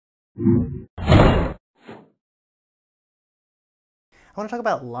I want to talk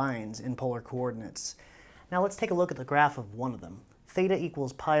about lines in polar coordinates. Now let's take a look at the graph of one of them. Theta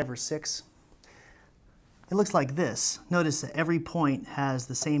equals pi over 6. It looks like this. Notice that every point has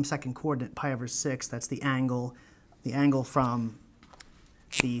the same second coordinate, pi over 6. That's the angle from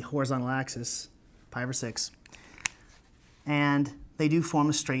the horizontal axis, pi over 6. And they do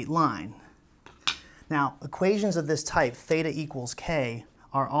form a straight line. Now, equations of this type, theta equals k,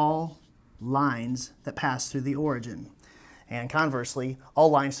 are all lines that pass through the origin. And conversely, all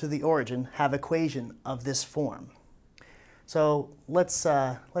lines through the origin have equation of this form. So let's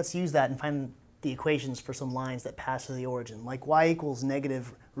use that and find the equations for some lines that pass through the origin, like y equals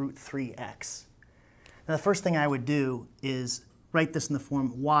negative root 3x. Now the first thing I would do is write this in the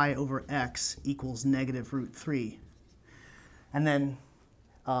form y over x equals negative root 3. And then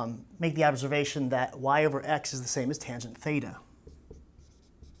make the observation that y over x is the same as tangent theta.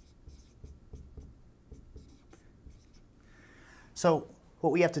 So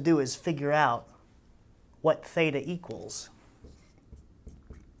what we have to do is figure out what theta equals.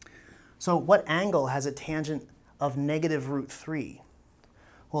 So what angle has a tangent of negative root 3?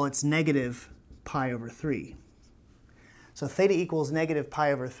 Well, it's negative pi over 3. So theta equals negative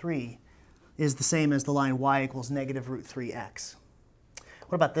pi over 3 is the same as the line y equals negative root 3x.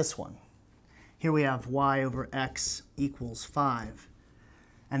 What about this one? Here we have y over x equals 5,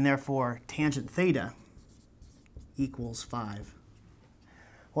 and therefore tangent theta equals 5.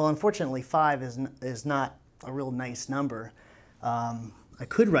 Well, unfortunately, 5 is not a real nice number. I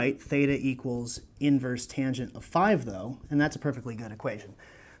could write theta equals inverse tangent of 5, though, and that's a perfectly good equation.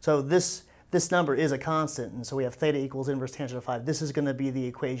 So this number is a constant, and so we have theta equals inverse tangent of 5. This is going to be the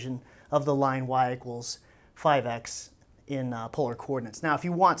equation of the line y equals 5x in polar coordinates. Now, if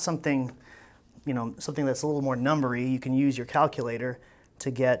you want something, something that's a little more numbery, you can use your calculator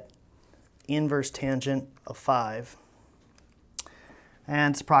to get inverse tangent of 5.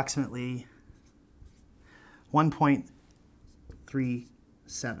 And it's approximately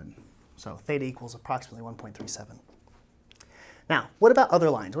 1.37. So theta equals approximately 1.37. Now, what about other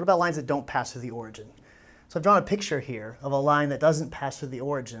lines? What about lines that don't pass through the origin? So I've drawn a picture here of a line that doesn't pass through the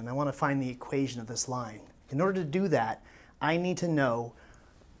origin, and I want to find the equation of this line. In order to do that, I need to know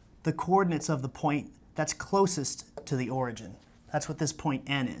the coordinates of the point that's closest to the origin. That's what this point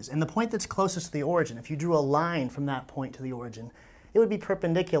N is. And the point that's closest to the origin, if you drew a line from that point to the origin, it would be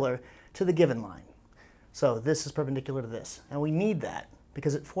perpendicular to the given line. So this is perpendicular to this. And we need that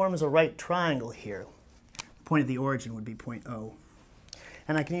because it forms a right triangle here. The point of the origin would be point O.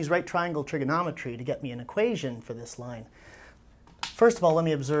 And I can use right triangle trigonometry to get me an equation for this line. First of all, let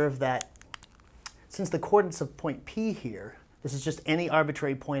me observe that since the coordinates of point P here, this is just any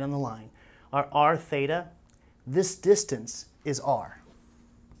arbitrary point on the line, are r theta, this distance is r.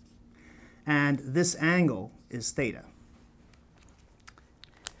 And this angle is theta.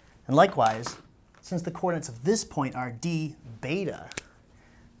 And likewise, since the coordinates of this point are d beta,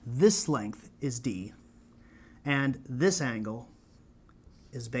 this length is d, and this angle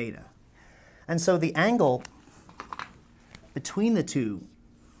is beta. And so the angle between the two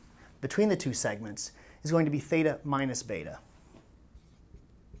segments is going to be theta minus beta.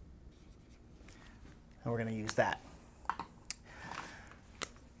 And we're going to use that.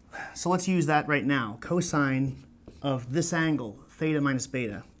 So let's use that right now. Cosine of this angle, theta minus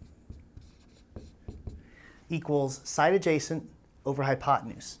beta, equals side adjacent over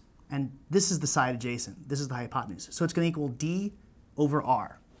hypotenuse. And this is the side adjacent. This is the hypotenuse. So it's going to equal d over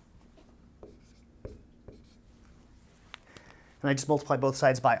r. And I just multiply both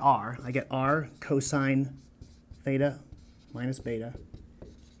sides by r. I get r cosine theta minus beta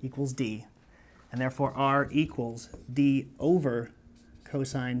equals d. And therefore r equals d over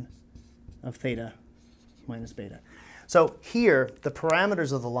cosine of theta minus beta. So here, the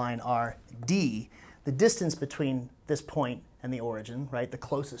parameters of the line are d, the distance between this point and the origin, right, the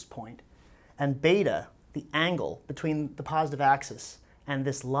closest point, and beta, the angle between the positive axis and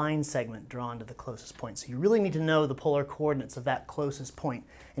this line segment drawn to the closest point. So you really need to know the polar coordinates of that closest point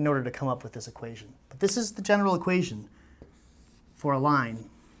in order to come up with this equation. But this is the general equation for a line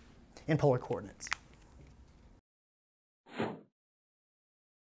in polar coordinates.